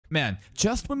Man,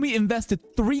 just when we invested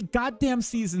 3 goddamn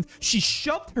seasons, she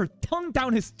shoved her tongue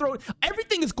down his throat.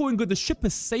 Everything is going good. The ship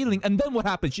is sailing. And then what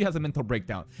happens? She has a mental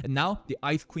breakdown. And now the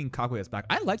Ice Queen Kaguya is back.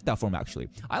 I like that form, actually.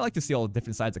 I like to see all the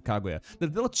different sides of Kaguya. The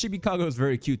little chibi Kaguya is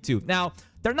very cute, too. Now,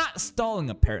 they're not stalling,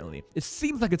 apparently. It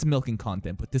seems like it's milking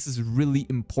content, but this is really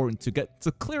important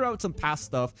to clear out some past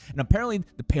stuff. And apparently,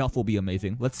 the payoff will be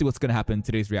amazing. Let's see what's going to happen in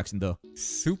today's reaction, though.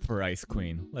 Super Ice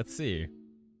Queen. Let's see.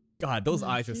 God, those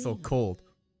eyes are so cold.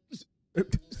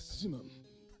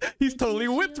 He's totally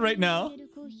whipped right now.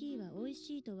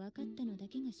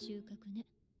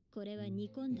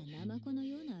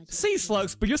 See,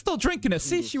 Slugs, but you're still drinking it.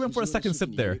 See, she went for a second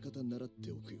sip there.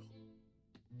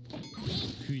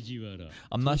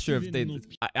 I'm not sure if they...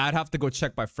 I'd have to go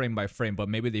check by frame, but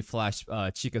maybe they flashed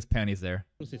Chika's panties there.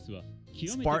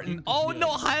 Spartan. Oh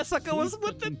no, Hayasaka was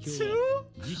with it too?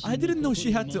 I didn't know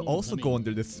she had to also go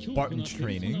under this Spartan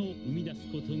training.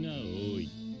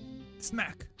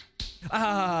 Smack.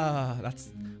 Ah,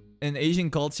 that's... In Asian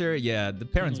culture, yeah, the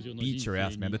parents beat your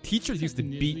ass, man. The teachers used to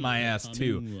beat my ass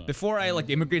too. Before I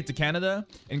like immigrated to Canada,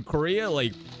 in Korea,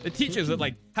 like the teachers would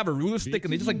like have a ruler stick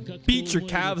and they just like beat your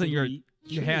calves and your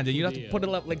hand, and you have to put it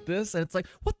up like this, and it's like,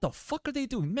 what the fuck are they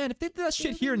doing, man? If they did that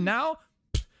shit here now,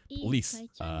 police.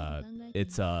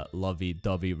 It's a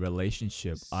lovey-dovey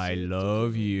relationship. I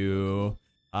love you.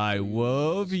 I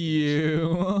love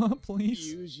you.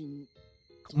 Please.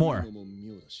 More.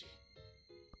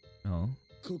 Oh.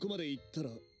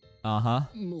 Uh-huh.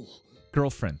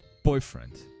 Girlfriend.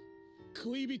 Boyfriend.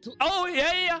 Oh,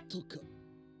 yeah.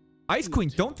 Ice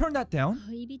Queen, don't turn that down.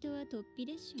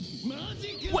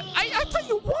 What? I thought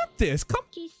you want this. Come.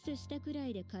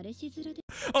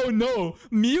 Oh no.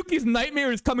 Miyuki's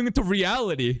nightmare is coming into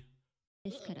reality.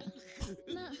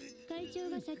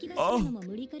 Oh.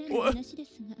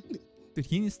 Dude,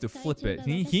 he needs to flip it.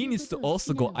 He needs to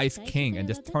also go Ice King and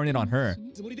just turn it on her.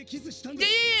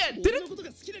 Yeah.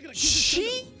 Didn't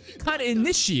she kind of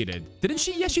initiated? Didn't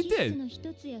she? Yes, she did.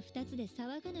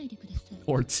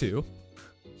 Or 2.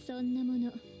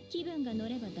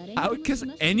 I would kiss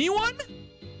anyone?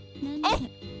 Oh!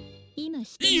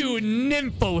 You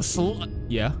nympho slut!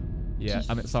 Yeah.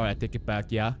 I'm sorry, I take it back.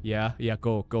 Yeah.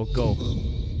 Go.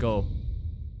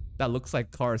 That looks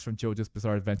like cars from JoJo's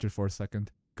Bizarre Adventure for a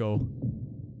second. Go.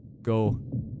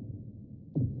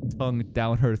 Tongue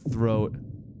down her throat.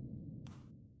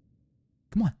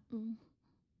 Come on.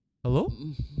 Hello?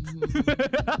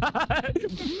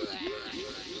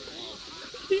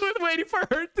 He was waiting for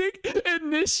her to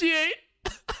initiate.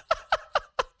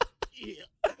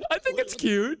 I think it's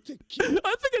cute.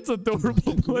 I think it's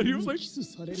adorable. But he was like...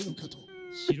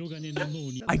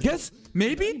 I guess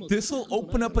maybe this will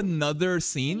open up another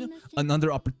scene, another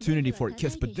opportunity for a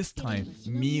kiss, but this time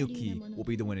Miyuki will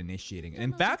be the one initiating. And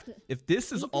in fact, if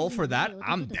this is all for that,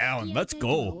 I'm down. Let's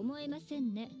go.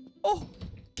 Oh,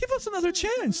 give us another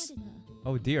chance.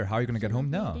 Oh dear, how are you gonna get home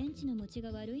now?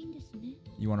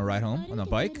 You wanna ride home on a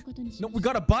bike? No, we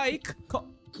got a bike.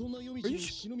 Come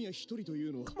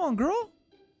on, girl.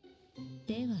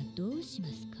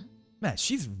 Man,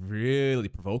 she's really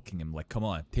provoking him. Like, come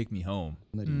on, take me home.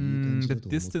 The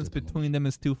distance between them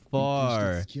is too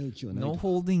far. No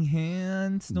holding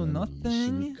hands, no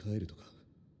nothing.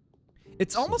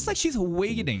 It's almost like she's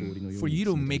waiting for you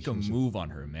to make a move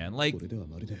on her, man. Like,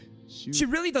 she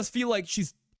really does feel like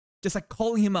she's just like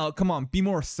calling him out. Come on, be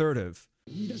more assertive.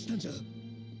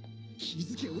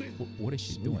 What is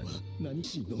she doing?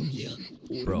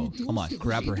 Bro, come on,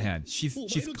 grab her hand. She's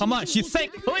come on, she's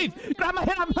saying, please, grab my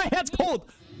hand, my hand's cold.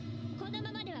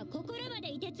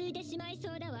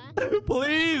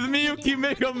 Please, Miyuki,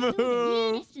 make a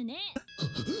move.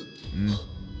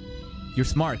 You're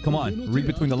smart, come on, read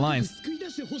between the lines.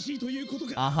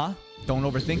 Don't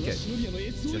overthink it.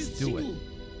 Just do it.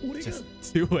 Just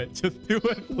do it,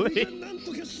 please.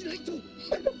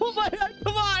 Oh my god,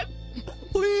 come on.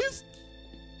 Please.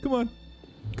 Come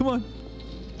on.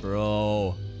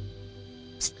 Bro.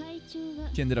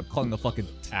 She ended up calling a fucking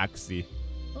taxi.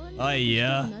 Oh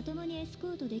yeah.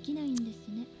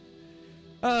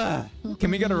 Can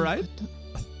we get a ride?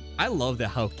 I love that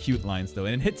how cute lines though,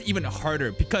 and it hits even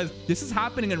harder because this is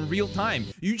happening in real time.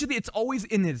 Usually it's always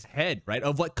in his head, right?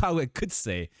 Of what Kaguya could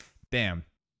say. Damn.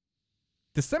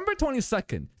 December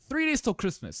 22nd, 3 days till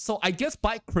Christmas. So I guess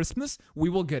by Christmas, we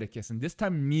will get a kiss. And this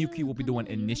time, Miyuki will be the one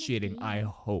initiating, I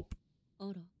hope.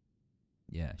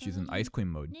 Yeah, she's in Ice Queen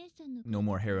mode. No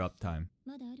more hair up time.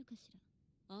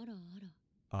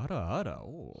 Ara.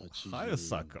 Oh,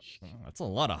 Hayasaka. That's a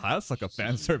lot of Hayasaka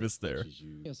fan service there.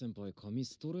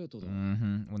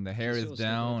 When the hair is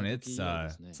down, it's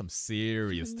some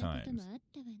serious times.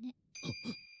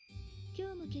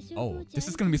 Oh, this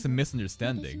is gonna be some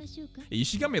misunderstanding.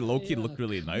 She got me low-key look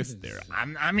really nice there.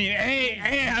 I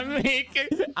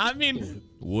mean,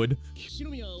 wood.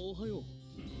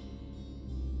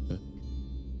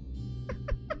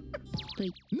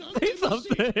 Say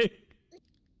something.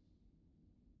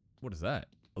 What is that?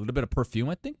 A little bit of perfume,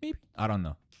 I think, maybe? I don't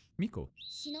know. Miko.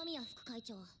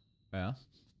 Yeah?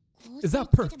 Is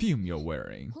that perfume you're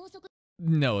wearing?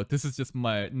 No, this is just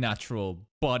my natural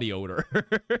body odor.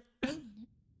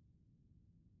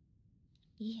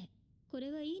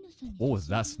 What was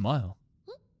that smile?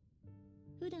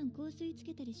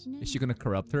 Is she gonna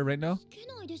corrupt her right now?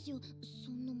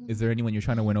 Is there anyone you're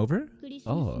trying to win over?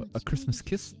 Oh, a Christmas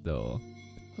kiss though.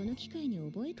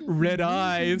 Red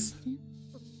eyes!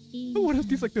 What if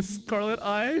these like the scarlet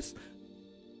eyes?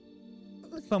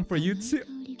 Some for you too.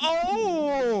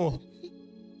 Oh!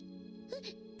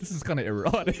 This is kind of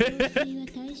erotic.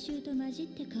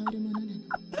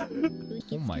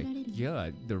 Oh my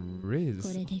god, the Riz.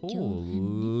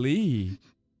 Holy.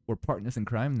 We're partners in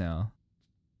crime now.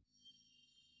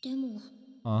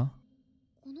 Huh?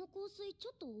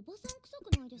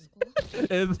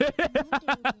 Is it?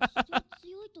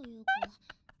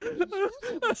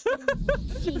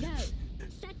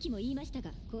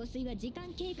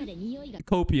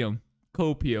 Copium.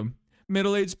 Copium.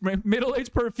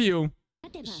 Middle-aged perfume.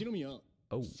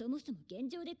 Oh.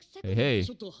 Hey, hey.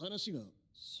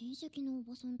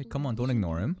 Hey, come on, don't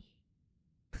ignore him.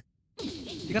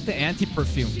 You got the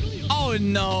anti-perfume. Oh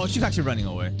no, she's actually running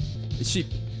away. Is she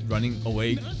running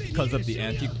away because of the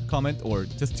anti-comment or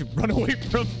just to run away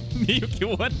from Miyuki?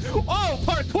 What? Oh,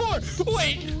 parkour!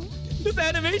 Wait! This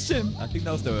animation! I think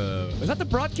that was the... Was that the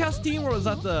broadcast team or was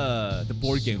that the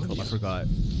board game club? I forgot.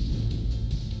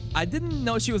 I didn't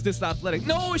know she was this athletic.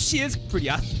 No, she is pretty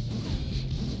athletic.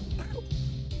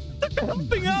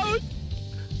 Helping out!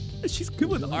 She's good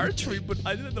with archery, but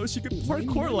I didn't know she could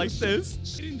parkour like this.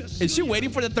 Is she waiting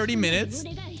for the 30 minutes?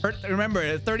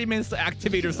 Remember, 30 minutes to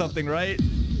activate or something, right?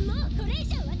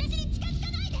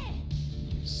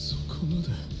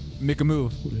 Make a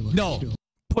move. No.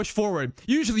 Push forward.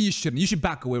 Usually you shouldn't. You should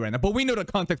back away right now. But we know the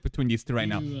context between these two right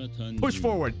now. Push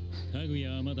forward.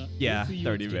 Yeah,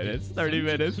 30 minutes. 30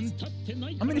 minutes.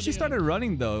 I mean, if she started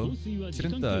running though,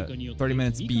 shouldn't the 30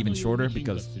 minutes be even shorter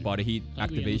because body heat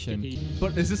activation?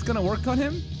 But is this gonna work on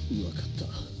him?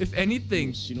 If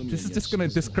anything, this is just gonna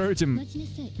discourage him.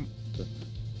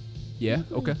 Yeah,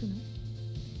 okay.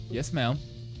 Yes, ma'am.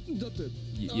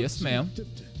 Yes, ma'am.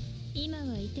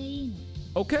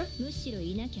 Okay.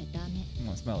 Come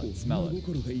on, smell it. Smell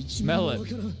it. Smell it.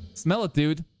 Smell it,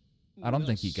 dude. I don't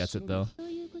think he gets it, though.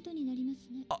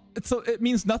 So it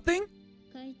means nothing?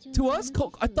 To us?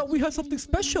 I thought we had something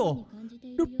special.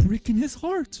 You're breaking his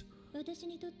heart.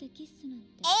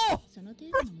 Oh!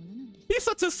 He's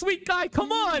such a sweet guy.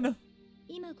 Come on.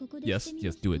 Yes,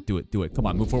 yes, do it, do it, do it. Come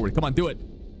on, move forward. Come on, do it.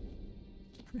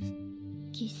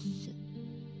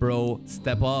 Bro,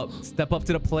 step up. Step up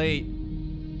to the plate.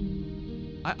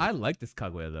 I like this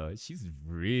Kaguya though. She's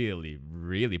really,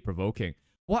 really provoking.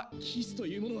 What?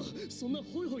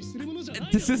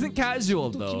 This isn't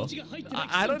casual though.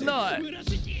 I don't know.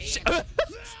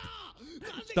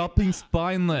 Stop being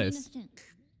spineless.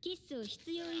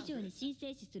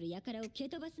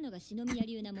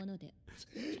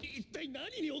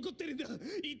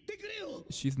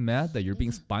 She's mad that you're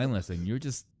being spineless and you're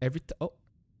just every time. Oh.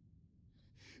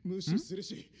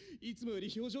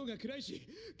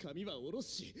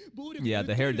 Yeah,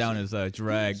 the hair down is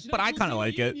drag, but I kind of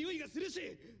like it.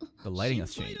 The lighting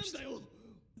has changed.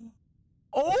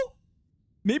 Oh,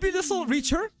 maybe this will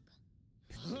reach her.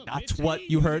 That's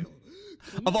what you heard.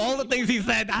 Of all the things he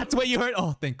said, that's what you heard.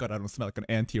 Oh, thank God I don't smell like an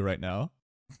auntie right now.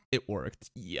 It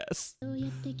worked. Yes.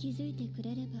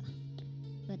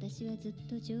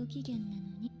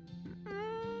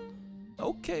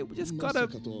 Okay, we just gotta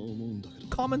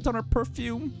comment on her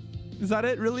perfume. Is that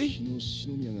it, really?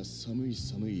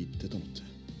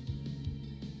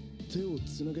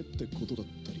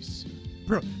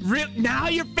 Bro, now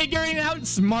you're figuring out?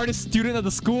 Smartest student of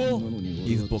the school?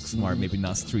 He's book smart, maybe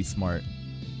not street smart.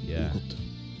 Yeah.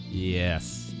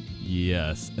 Yes.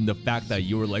 Yes. And the fact that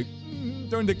you were like,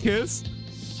 during the kiss?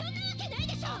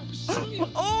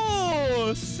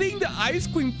 Oh! Seeing the ice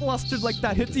cream flustered like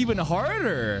that hits even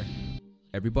harder.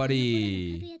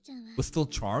 Everybody was still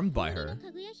charmed by her.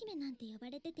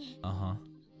 Uh-huh.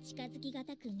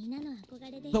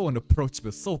 So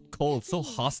unapproachable, so cold, so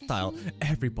hostile.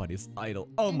 Everybody's idol.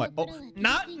 Oh my, oh,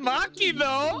 not Maki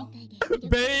though!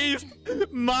 Based!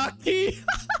 Maki!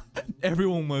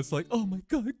 Everyone was like, oh my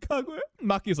God, Kaguya.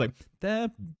 Maki's like,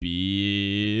 that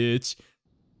bitch.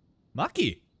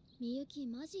 Maki!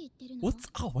 What's...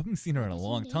 Oh, I haven't seen her in a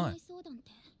long time.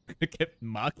 Get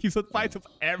Maki's advice of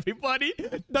everybody?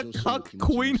 The cock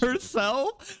queen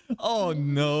herself? Oh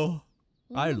no.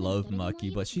 I love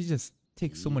Maki, but she just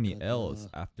takes so many L's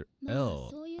after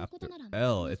L after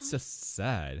L. It's just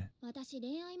sad.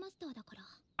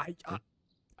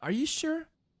 Are you sure?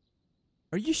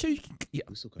 Are you sure you can... Yeah,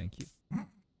 thank you.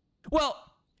 Well,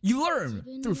 you learn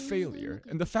through failure.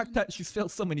 And the fact that she's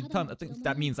failed so many times, I think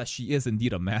that means that she is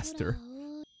indeed a master.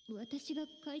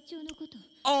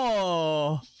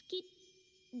 Oh.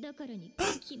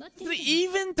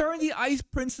 Even during the Ice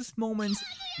Princess moments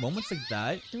like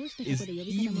that is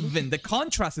even. The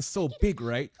contrast is so big,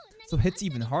 right? So it hits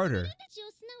even harder.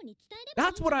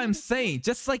 That's what I'm saying.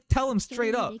 Just like tell him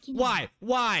straight up. Why?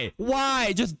 Why?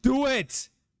 Why? Just do it.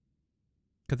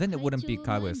 Because then it wouldn't be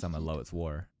Kaguya-sama Lowest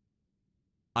War.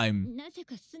 I'm...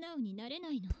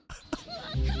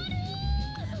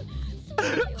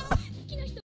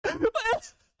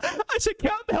 I should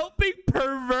count helping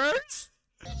perverse?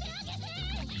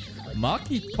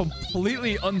 Maki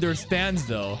completely understands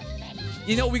though.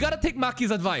 You know, we gotta take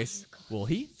Maki's advice. Will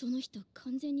he?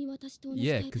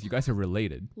 Yeah, because you guys are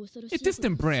related. A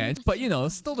distant branch, but you know,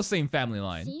 still the same family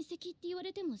line.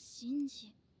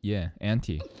 Yeah,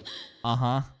 auntie.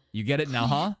 Uh-huh. You get it now,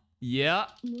 huh? Yeah.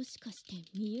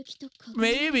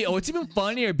 Maybe. Oh, it's even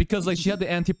funnier because like she had the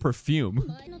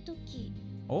anti-perfume.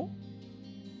 Oh?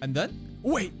 And then?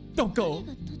 Wait, don't go.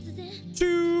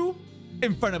 Two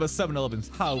in front of a 7-Eleven's.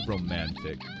 How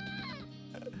romantic.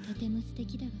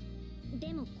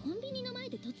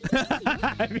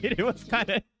 I mean, it was kind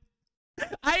of...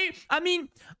 I mean,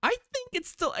 I think it's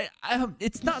still...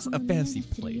 it's not a fancy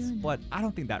place, but I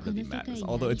don't think that really matters.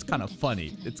 Although it's kind of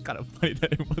funny. It's kind of funny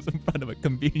that it was in front of a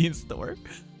convenience store.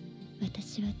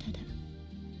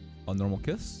 A normal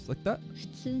kiss? Like that?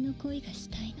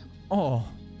 Oh.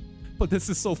 But this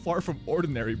is so far from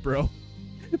ordinary, bro.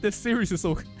 This series is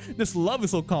so... This love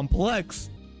is so complex.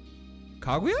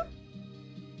 Kaguya?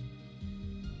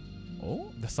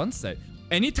 Oh, the sunset.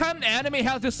 Anytime anime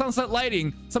has this sunset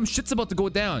lighting, some shit's about to go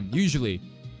down, usually.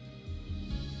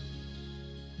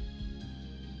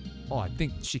 Oh, I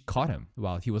think she caught him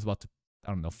while he was about to,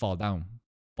 I don't know, falling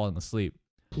asleep.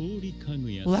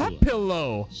 Lap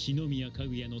pillow! A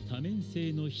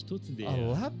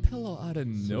lap pillow out of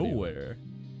nowhere.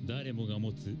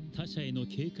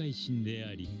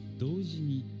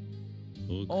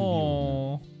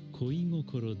 Oh.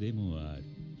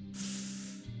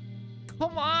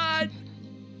 Come on!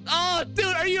 Oh, dude,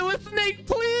 are you listening?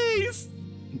 Please!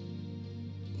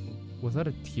 Was that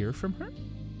a tear from her?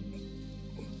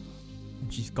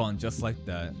 And she's gone just like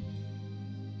that.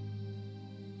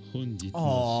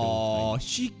 Oh,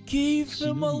 she gave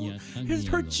him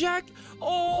her jack.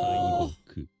 Oh,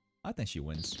 I think she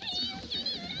wins.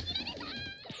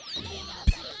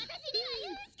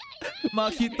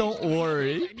 Maki, don't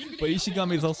worry. But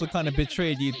Ishigami is also kind of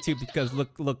betrayed you too because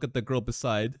look at the girl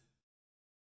beside.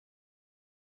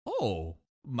 Oh,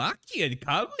 Maki and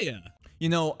Kaguya. You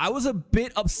know, I was a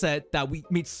bit upset that we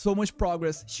made so much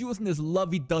progress. She was in this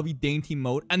lovey-dovey dainty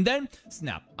mode. And then,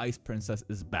 snap, Ice Princess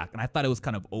is back. And I thought it was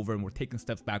kind of over and we're taking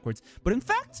steps backwards. But in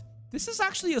fact, this is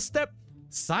actually a step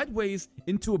sideways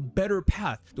into a better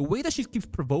path. The way that she keeps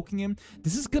provoking him,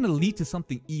 this is gonna lead to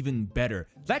something even better.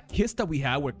 That kiss that we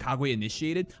had where Kaguya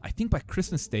initiated, I think by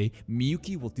Christmas Day,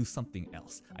 Miyuki will do something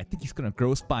else. I think he's gonna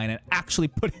grow a spine and actually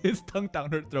put his tongue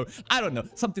down her throat. I don't know,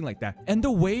 something like that. And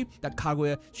the way that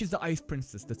Kaguya, she's the Ice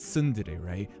Princess, the tsundere,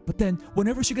 right? But then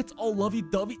whenever she gets all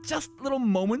lovey-dovey, just little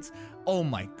moments, oh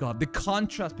my god, the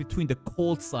contrast between the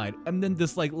cold side and then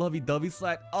this like lovey-dovey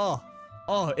side, oh,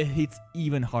 it hits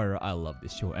even harder. I love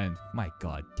this show. And my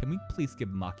god, can we please give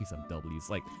Maki some W's?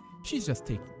 Like, she's just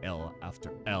taking L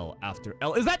after L after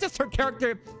L. Is that just her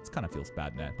character? It kind of feels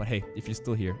bad, man. But hey, if you're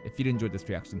still here, if you enjoyed this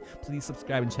reaction, please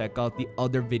subscribe and check out the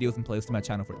other videos and playlists to my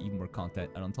channel for even more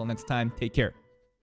content. And until next time, take care.